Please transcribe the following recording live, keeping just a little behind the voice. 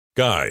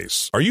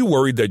Guys, are you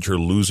worried that you're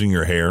losing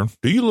your hair?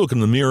 Do you look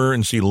in the mirror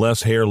and see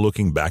less hair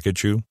looking back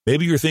at you?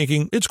 Maybe you're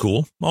thinking, it's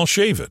cool, I'll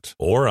shave it.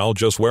 Or I'll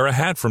just wear a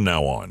hat from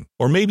now on.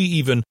 Or maybe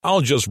even,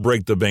 I'll just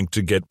break the bank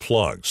to get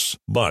plugs.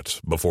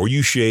 But before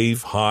you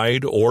shave,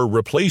 hide, or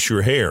replace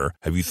your hair,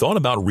 have you thought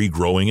about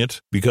regrowing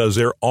it? Because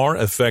there are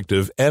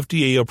effective,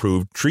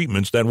 FDA-approved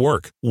treatments that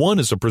work. One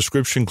is a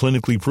prescription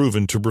clinically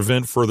proven to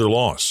prevent further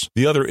loss.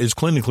 The other is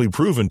clinically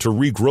proven to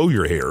regrow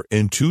your hair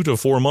in 2 to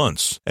 4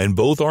 months. And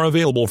both are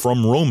available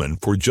from Roman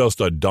for just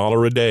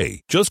 $1 a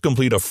day. Just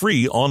complete a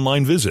free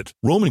online visit.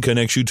 Roman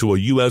connects you to a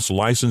U.S.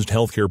 licensed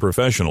healthcare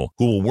professional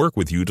who will work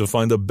with you to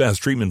find the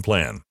best treatment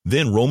plan.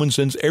 Then Roman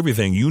sends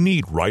everything you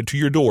need right to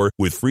your door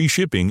with free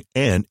shipping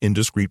and in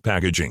discreet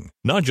packaging.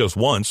 Not just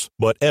once,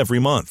 but every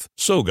month.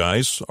 So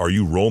guys, are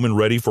you Roman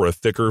ready for a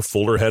thicker,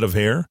 fuller head of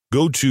hair?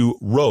 Go to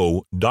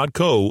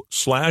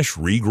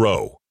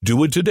ro.co/regrow.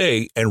 Do it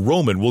today, and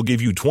Roman will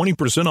give you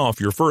 20%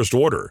 off your first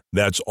order.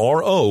 That's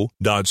ro.co/regrow.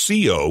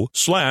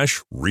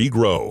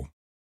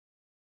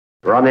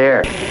 We're on the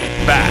air.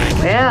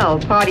 Back Well,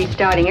 party's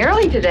starting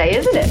early today,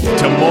 isn't it?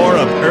 to more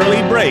of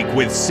Early Break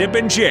with Sip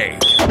and Jake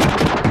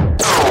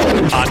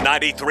on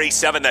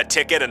 93.7 The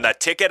Ticket and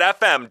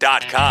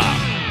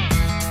theticketfm.com.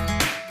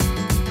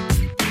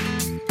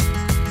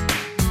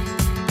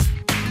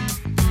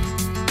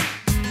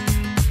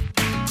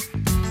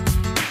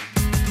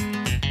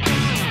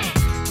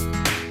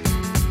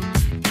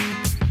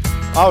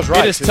 I was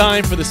right. It is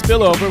time for the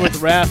spillover with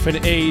Raph and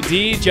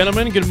AD.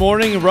 Gentlemen, good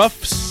morning.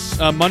 Rough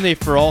Monday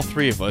for all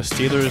three of us.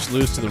 Steelers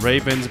lose to the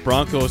Ravens.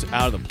 Broncos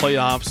out of the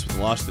playoffs with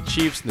the loss to the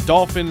Chiefs. And the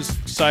Dolphins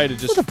decided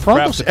to just the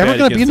Broncos crap the ever bed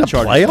going to be in the against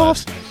Chargers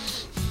last playoffs? night.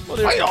 Well,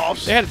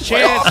 they had a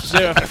chance.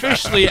 They're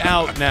officially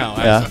out now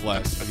as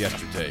of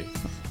yesterday.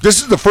 This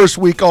is the first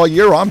week all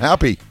year. I'm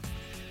happy.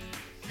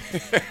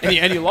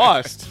 And you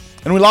lost.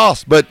 And we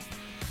lost, but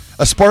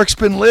a spark's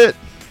been lit.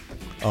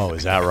 Oh,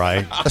 is that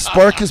right? A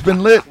spark has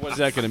been lit. What's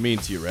that going to mean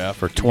to you, Raph?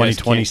 For You guys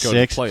can't go to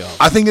the 2026? playoffs.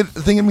 I think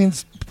it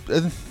means.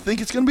 I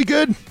think it's going to be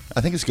good.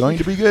 I think it's going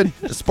to be good.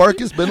 The spark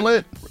has been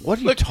lit. What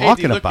are you Look,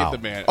 talking AD, look about?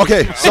 At the man.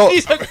 Okay, so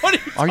He's like, what Are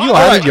talking you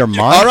out of your mind?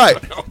 all right.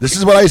 This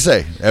is what I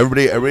say.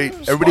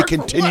 Everybody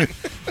continue.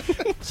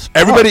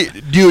 Everybody,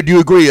 do you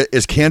agree?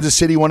 Is Kansas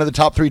City one of the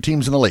top 3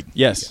 teams in the league?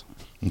 Yes.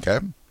 Okay.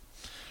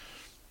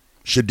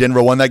 Should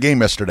Denver won that game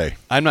yesterday?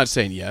 I'm not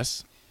saying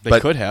yes. They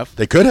But could have.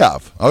 They could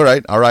have. All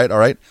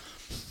right.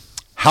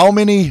 How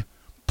many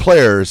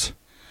players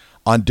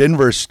on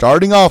Denver's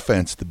starting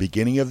offense at the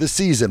beginning of the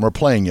season were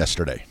playing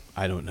yesterday?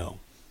 I don't know.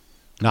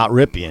 Not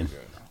Ripien.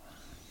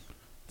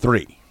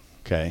 3.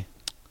 Okay.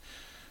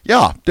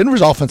 Yeah,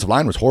 Denver's offensive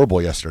line was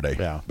horrible yesterday.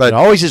 Yeah. But it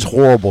always is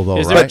horrible, though,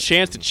 Is there a right?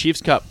 chance the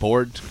Chiefs got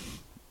bored?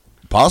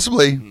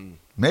 possibly,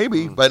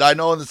 maybe. But I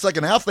know in the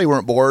second half they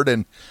weren't bored,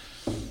 and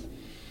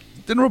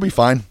Denver will be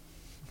fine.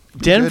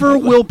 Denver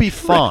will be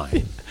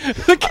fine.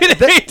 Look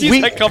at it.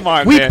 He's like, come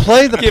on, we man.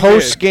 play the Give in.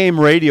 post-game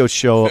radio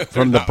show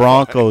from the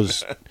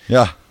Broncos.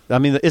 Yeah. I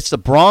mean, it's the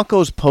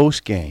Broncos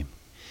post-game.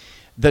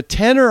 The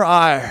tenor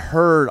I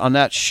heard on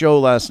that show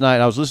last night,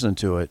 I was listening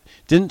to it,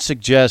 didn't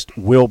suggest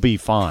we'll be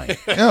fine.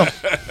 Yeah.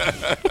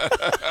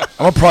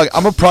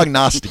 I'm a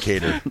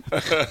prognosticator.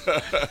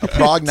 A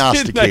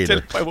prognosticator.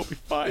 Identify what we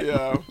find.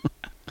 Yeah.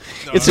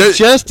 It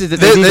suggested that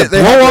they- they need to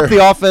they blow have up their-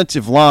 the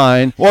offensive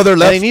line. Well, they're and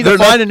left- they need they're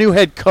to find left- a new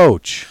head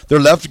coach. Their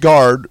left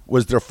guard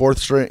was their 4th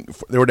string.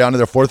 They were down to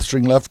their 4th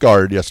string left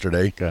guard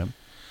yesterday. Okay.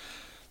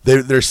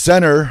 Their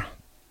center,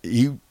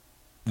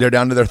 they're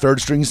down to their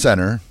 3rd string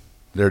center.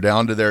 They're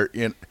down to their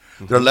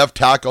left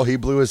tackle. He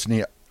blew his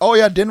knee. Oh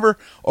yeah, Denver.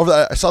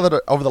 I saw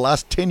that over the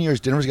last 10 years,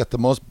 Denver's got the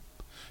most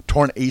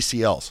torn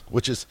ACLs,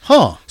 which is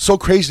so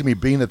crazy to me,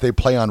 being that they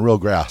play on real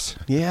grass.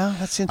 Yeah,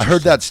 that's interesting. I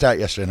heard that stat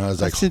yesterday, and I was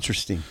That's like,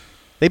 interesting.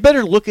 They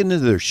better look into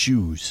their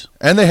shoes.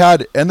 and they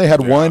had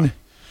one.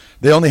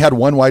 They only had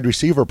one wide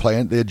receiver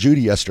playing. They had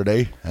Judy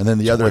yesterday, and then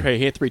the other. Hey,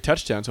 he had 3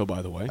 touchdowns. Oh,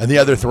 by the way. And the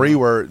other three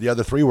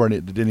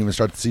didn't even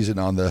start the season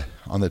on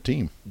the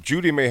team.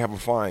 Judy may have a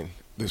fine.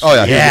 This Oh,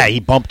 yeah. season. Yeah, he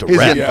bumped a He's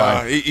ref. getting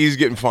Yeah, he's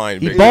getting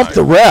fined. He big bumped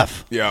the time.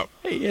 ref. Yeah.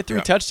 Hey, he had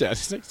 3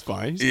 touchdowns. It's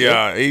fine. He's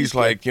Yeah, good. he's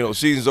like,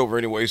 season's over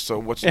anyway, so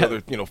what's another,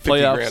 50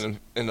 Playoffs. grand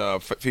in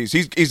fees?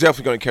 He's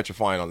definitely going to catch a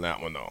fine on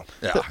that one, though.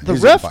 Yeah, The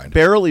he's ref fine.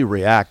 barely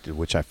reacted,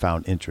 which I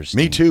found interesting.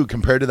 Me too.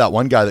 Compared to that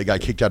one guy that got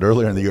kicked out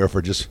earlier in the year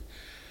for just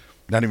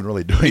not even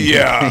really doing anything.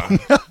 Yeah.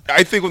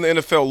 I think when the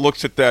NFL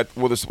looks at that,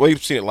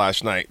 we've seen it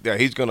last night, yeah,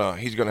 he's gonna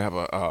have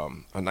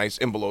a nice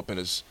envelope in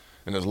his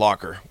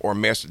locker or a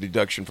massive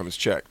deduction from his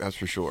check, that's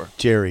for sure.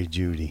 Jerry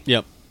Judy.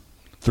 Yep.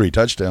 3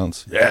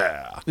 touchdowns.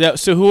 Yeah.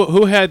 So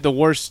who had the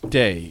worst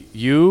day?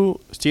 You,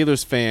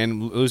 Steelers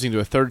fan, losing to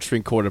a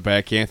 3rd-string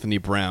quarterback, Anthony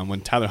Brown,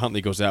 when Tyler Huntley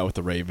goes out with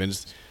the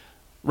Ravens.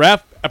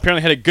 Raph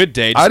apparently had a good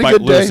day I had a despite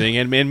good day. losing,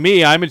 and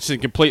me, I'm just in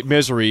complete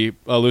misery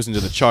losing to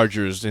the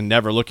Chargers and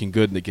never looking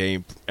good in the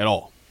game at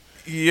all.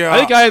 Yeah. I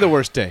think I had the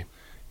worst day.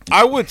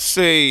 I would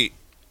say,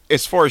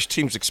 as far as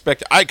teams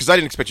expect, because I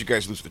didn't expect you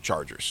guys to lose to the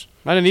Chargers.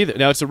 I didn't either.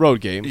 Now it's a road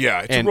game.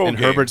 Yeah, it's and, a road and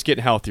game. Herbert's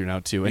getting healthier now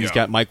too, and he's Yeah.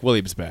 got Mike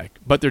Williams back.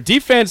 But their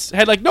defense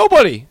had like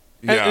nobody.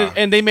 Yeah.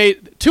 And they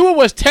made Tua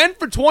was 10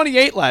 for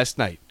 28 last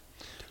night.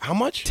 How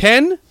much?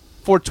 10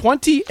 for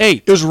 28.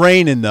 It was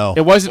raining, though.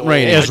 It wasn't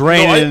raining. It was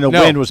raining, and the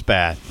no. wind was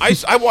bad. I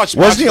watched. Wasn't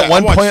spots he of at that.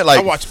 one point I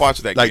like watched spots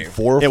of that like game.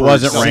 4 It for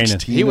wasn't raining.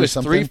 16 He or was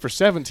something? 3 for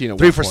 17 at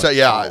 3 one for point. 7.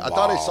 Yeah, I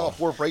thought I saw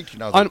 4 for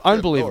 18. I was like, good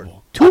Unbelievable.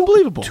 Lord.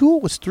 Unbelievable. Tua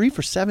was 3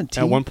 for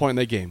 17. At one point in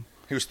that game.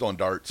 He was throwing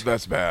darts.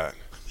 That's bad.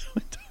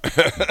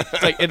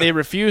 It's like, and they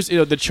refuse.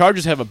 The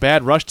Chargers have a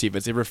bad rush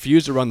defense. They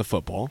refuse to run the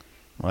football.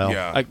 Well,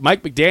 Yeah. Like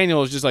Mike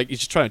McDaniel is just like he's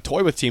just trying to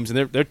toy with teams,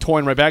 and they're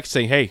toying right back,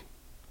 saying, "Hey,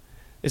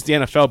 it's the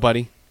NFL,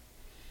 buddy."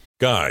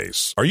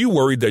 Guys, are you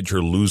worried that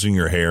you're losing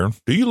your hair?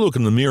 Do you look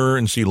in the mirror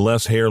and see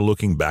less hair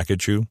looking back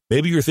at you?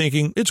 Maybe you're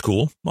thinking, it's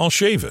cool, I'll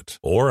shave it.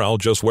 Or I'll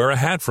just wear a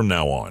hat from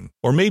now on.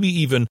 Or maybe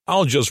even,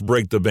 I'll just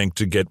break the bank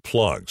to get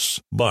plugs.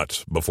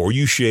 But before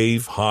you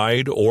shave,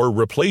 hide, or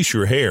replace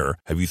your hair,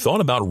 have you thought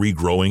about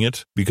regrowing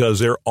it? Because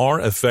there are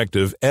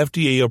effective,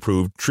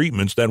 FDA-approved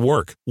treatments that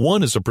work.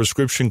 One is a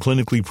prescription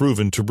clinically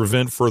proven to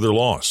prevent further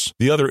loss.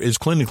 The other is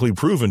clinically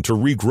proven to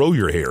regrow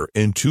your hair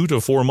in 2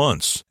 to 4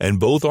 months. And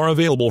both are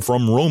available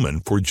from Roman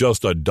for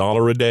just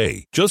 $1 a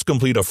day. Just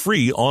complete a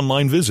free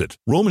online visit.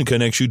 Roman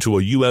connects you to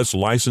a U.S.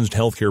 licensed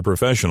healthcare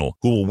professional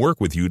who will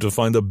work with you to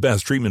find the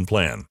best treatment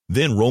plan.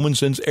 Then Roman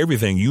sends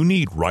everything you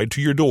need right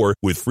to your door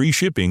with free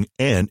shipping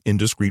and in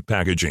discreet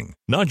packaging.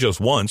 Not just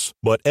once,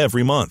 but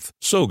every month.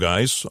 So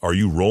guys, are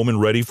you Roman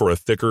ready for a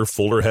thicker,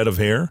 fuller head of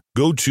hair?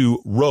 Go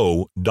to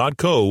ro.co/regrow.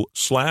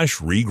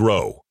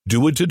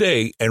 Do it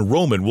today, and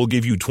Roman will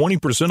give you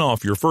 20%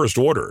 off your first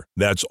order.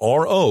 That's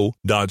ro.co/regrow.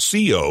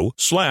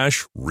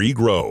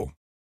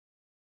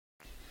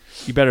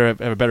 You better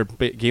have a better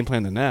game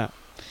plan than that.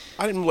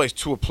 I didn't realize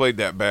Tua played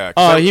that bad.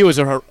 He was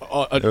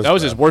that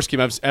was his worst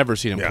game I've ever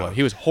seen him Yeah. play.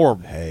 He was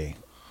horrible. hey,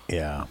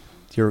 yeah.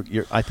 You're.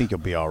 I think you'll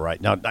be all right.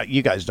 Now,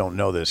 you guys don't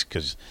know this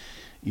because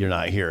you're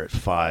not here at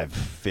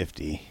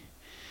 5:50,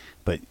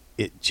 but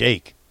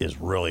Jake is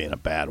really in a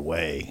bad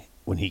way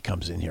when he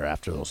comes in here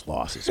after those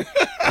losses.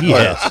 He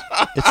is.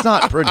 It's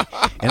not pretty.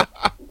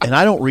 And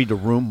I don't read the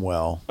room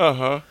well.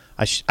 Uh-huh.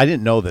 I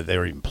didn't know that they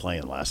were even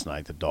playing last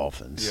night, the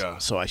Dolphins. Yeah.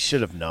 So I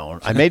should have known.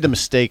 I made the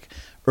mistake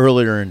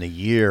earlier in the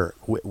year,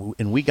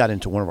 and we got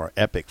into one of our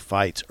epic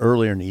fights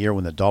earlier in the year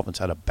when the Dolphins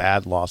had a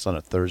bad loss on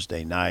a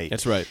Thursday night.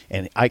 That's right.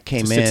 And I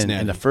came To in, Cincinnati.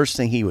 and the first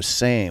thing he was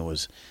saying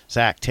was,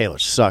 Zach Taylor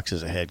sucks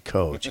as a head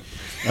coach.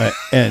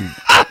 And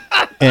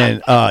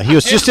he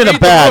was just in a read the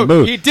bad room.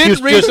 mood. He didn't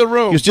was read just- the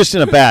room. He was just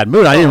in a bad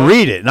mood. I didn't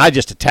read it, and I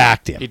just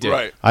attacked him. He did.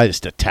 Right. I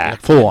just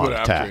attacked, full-on Went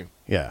after attack. him.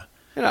 Yeah.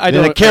 And And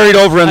it carried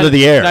over into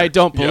the air. And I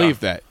don't believe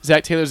that.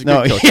 Zach Taylor's a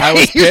No, good coach. I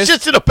was he was pissed.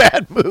 just in a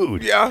bad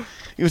mood. Yeah.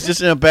 He was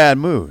just in a bad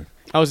mood.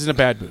 I was in a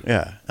bad mood.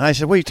 Yeah. And I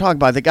said, what are you talking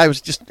about? The guy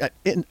was just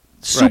in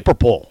Super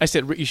Bowl. I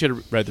said you should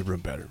have read the room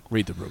better.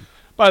 Read the room.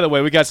 By the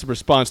way, we got some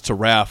response to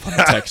Raph on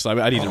the text line.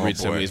 I need to read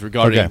some of boy. these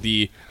regarding Okay.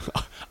 the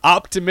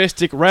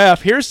optimistic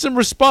Raph. Here's some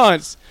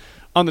response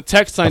on the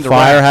text line The to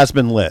fire Raph. has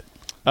been lit.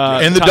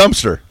 In the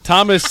dumpster.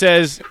 Thomas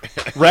says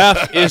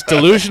Raph is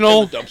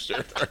delusional.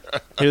 Hear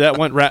that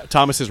one?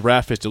 Thomas says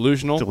Raph is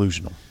delusional.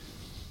 Delusional.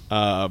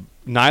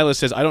 Nyla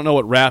says, I don't know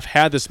what Raph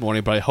had this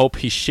morning, but I hope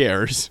he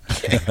shares.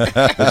 Did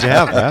you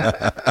have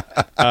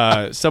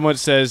that? Someone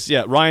says,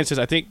 Ryan says,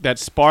 I think that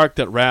spark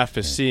that Raph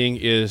is seeing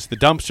is the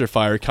dumpster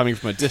fire coming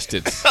from a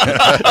distance.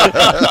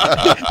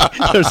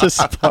 There's a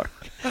spark.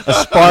 A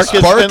spark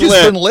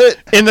has been lit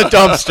in the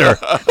dumpster.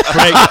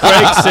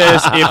 Craig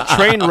says, if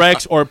train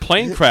wrecks or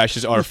plane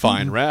crashes are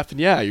fine, Raph, and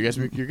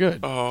you're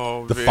good.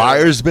 Oh, The man.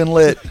 fire's been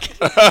lit.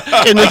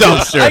 In the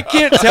dumpster. I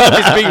can't tell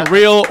if he's being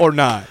real or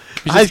not.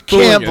 He's I just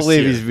fooling can't us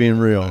believe here. he's being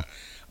real.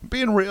 I'm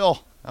being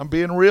real. I'm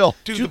being real.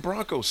 Dude, the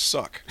Broncos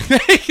suck.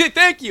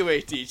 Thank you,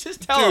 AT.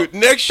 Just tell Dude,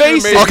 him. next year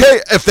Face maybe. it. Okay,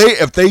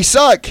 if they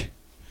suck,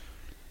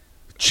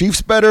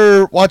 Chiefs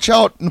better watch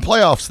out in the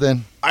playoffs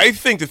then. I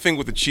think the thing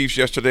with the Chiefs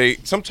yesterday,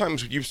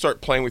 sometimes when you start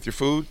playing with your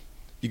food,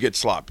 you get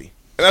sloppy.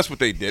 And that's what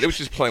they did. It was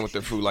just playing with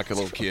their food like a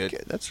little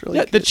kid. That's really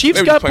Yeah, the good. Chiefs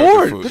They were got just playing with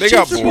bored. their food. The They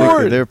got Chiefs are bored.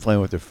 bored. They were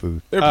playing with their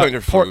food. They're playing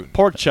their food.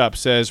 Pork Chop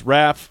says,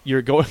 Raph,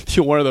 you're going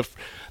through one of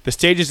the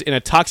stages in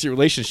a toxic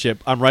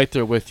relationship. I'm right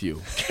there with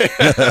you.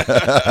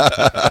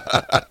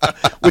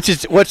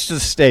 What's the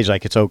stage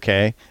like? It's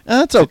okay.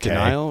 It's okay.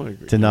 Denial? You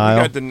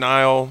Denial. got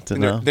denial,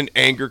 Denial. Then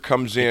anger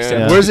comes in.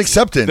 Acceptance. Where's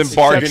acceptance? Then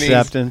bargaining.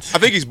 Acceptance. I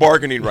think he's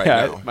bargaining right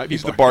Yeah, now. it might be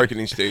He's the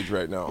bargaining. bargaining stage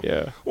right now.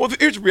 Yeah. Well,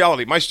 here's the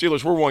reality. My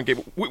Steelers, we're one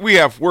game.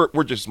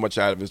 We're just as much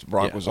out of it as the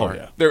Broncos Yeah. Oh, are.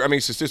 yeah. They're, I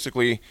mean,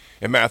 statistically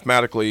and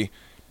mathematically,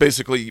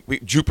 basically,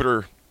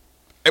 Jupiter.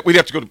 We'd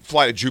have to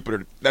fly to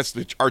Jupiter. That's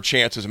our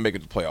chances of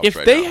making the playoffs. If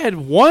right they now. had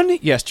won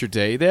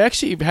yesterday, they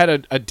actually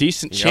had a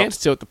decent chance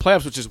to at the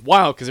playoffs, which is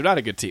wild because they're not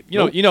a good team. You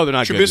know they're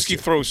not good. this Trubisky year.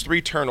 throws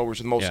 3 turnovers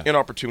in the most Yeah.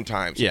 inopportune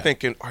times. Yeah. You're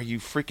thinking, are you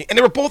freaking? And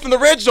they were both in the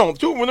red zone.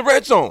 2 of them were in the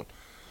red zone.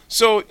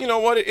 So you know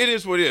what? It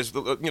is what it is.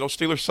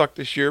 Steelers suck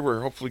this year.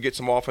 We're hopefully get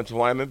some offensive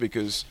linemen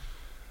because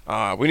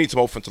we need some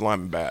offensive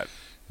linemen bad.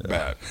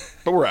 But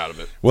we're out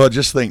of it. Well,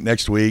 just think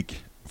next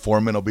week,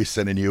 Foreman will be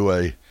sending you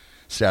a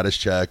status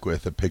check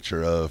with a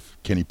picture of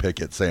Kenny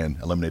Pickett saying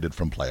eliminated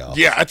from playoffs.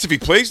 Yeah, that's if he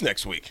plays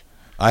next week.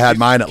 I had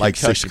mine at like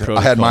Concussion 6.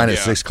 I had mine at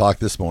protocol. 6 o'clock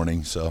this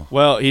morning. So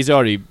Well, he's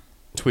already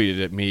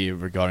tweeted at me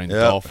regarding the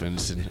Yeah.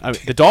 Dolphins, and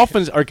the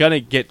Dolphins are going to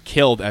get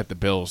killed at the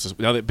Bills.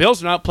 Now the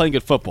Bills are not playing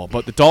good football,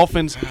 but the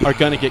Dolphins are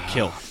going to get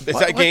killed. Is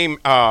that game?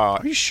 Are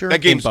you sure?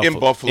 That game's in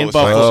Buffalo. In so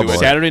I can Buffalo, see what-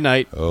 Saturday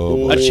night.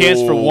 Oh, A chance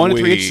for 1 to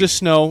 3 Holy. inches of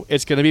snow.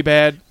 It's going to be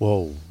bad.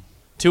 Whoa.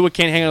 Tua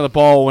can't hang on the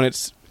ball when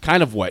it's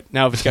kind of wet.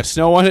 Now, if it's got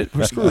snow on it,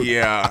 we're screwed.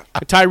 Yeah.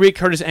 Tyreek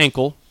hurt his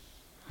ankle.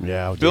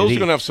 Yeah. Bill's did he?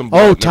 gonna have some.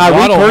 Oh, blood. Tyreek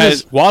Waddle hurt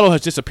has, his. Waddle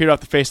has disappeared off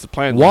the face of the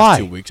planet in the Why? last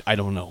 2 weeks. I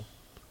don't know.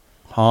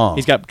 Huh.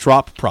 He's got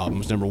drop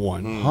problems, number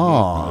one. Huh.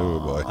 oh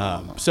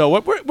boy. So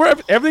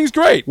everything's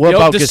great. What You know,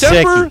 about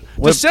December? Gesicki?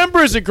 What- December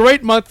is a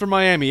great month for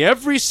Miami.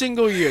 Every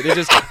single year,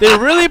 they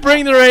really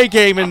bring their A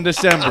game in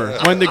December.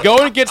 When the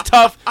going gets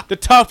tough, the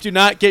tough do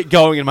not get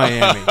going in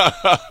Miami.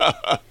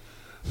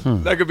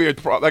 That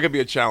could be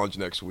a challenge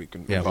next week.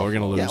 in Yeah, but we're Buffalo.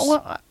 gonna lose. Yeah,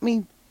 well, I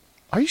mean,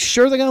 are you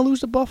sure they're going to lose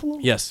to Buffalo?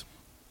 Yes,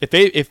 if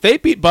they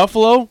beat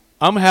Buffalo,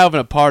 I'm having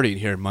a party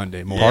here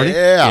Monday morning.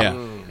 Yeah.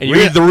 And Read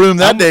you're the room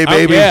that day,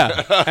 baby.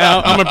 Yeah,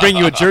 I'm gonna bring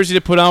you a jersey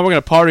to put on. We're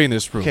gonna party in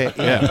this room. Okay.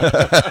 Yeah,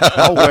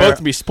 I'll we're both wear.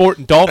 gonna be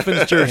sporting Dolphins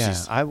Yeah,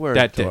 jerseys. I wear a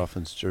that day.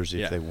 Dolphins jersey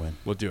Yeah. if they win.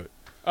 We'll do it.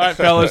 All right,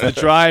 fellas. The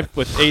drive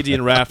with AD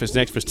and Raph is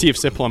next for Steve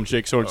Sipple. I'm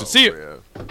Jake Sorensen. See you. Yeah.